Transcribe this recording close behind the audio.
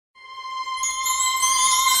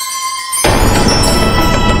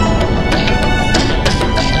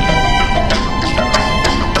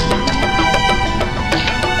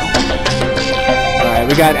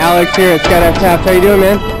We got Alex here at Skydive Taft. How you doing,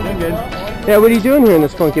 man? Doing good. Yeah, what are you doing here in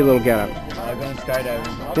this funky little getup? Going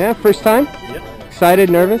skydiving. Yeah, first time? Yep. Excited,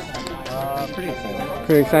 nervous? Pretty excited.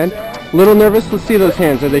 Pretty excited? A little nervous? Let's see those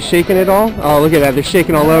hands. Are they shaking at all? Oh, look at that. They're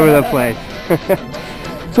shaking all over the place.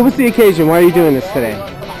 So what's the occasion? Why are you doing this today?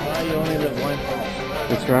 You only live once.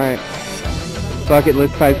 That's right. Bucket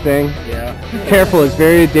list type thing. Yeah. Careful, it's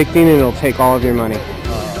very addicting and it'll take all of your money. Keep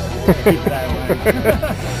that in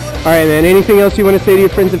mind. Alright, man. Anything else you want to say to your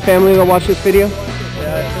friends and family that'll watch this video? Yeah,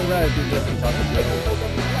 I feel that I do this and talk to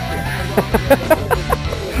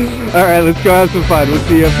people. Alright, let's go have some fun. We'll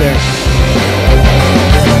see you up there.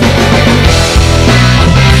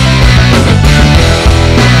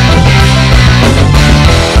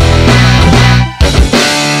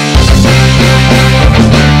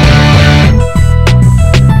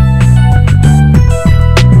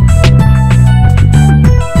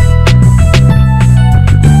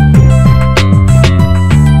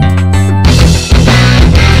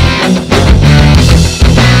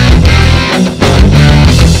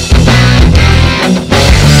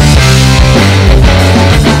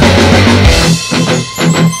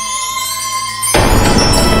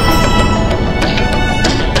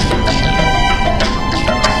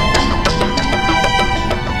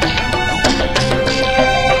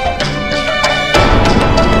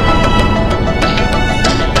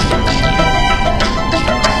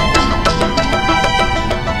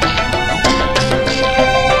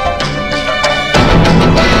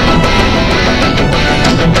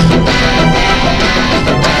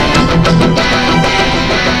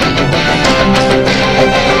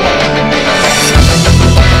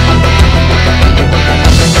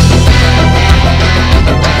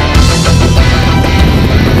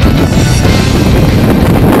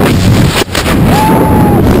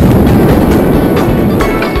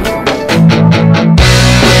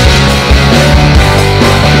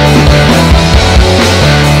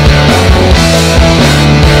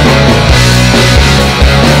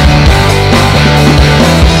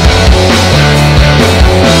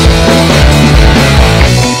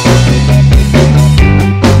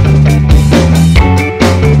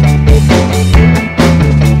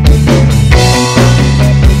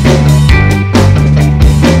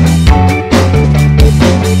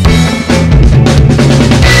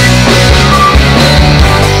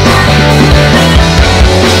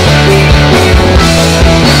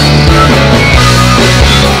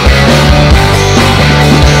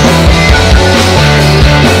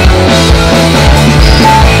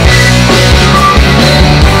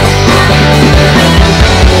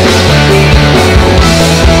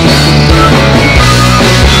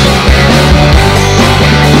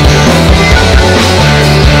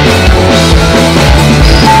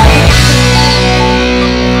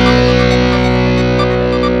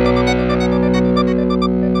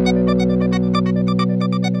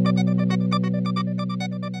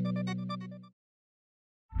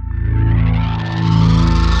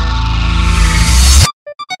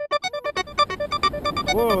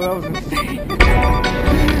 Whoa, that was insane.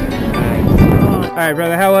 Alright,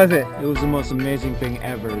 brother, how was it? It was the most amazing thing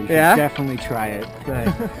ever. You should definitely try it.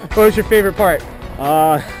 What was your favorite part?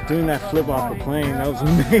 Doing that flip off the plane, that was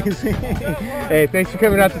amazing. Hey, thanks for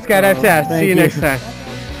coming out to Skydive Taft. See you next time.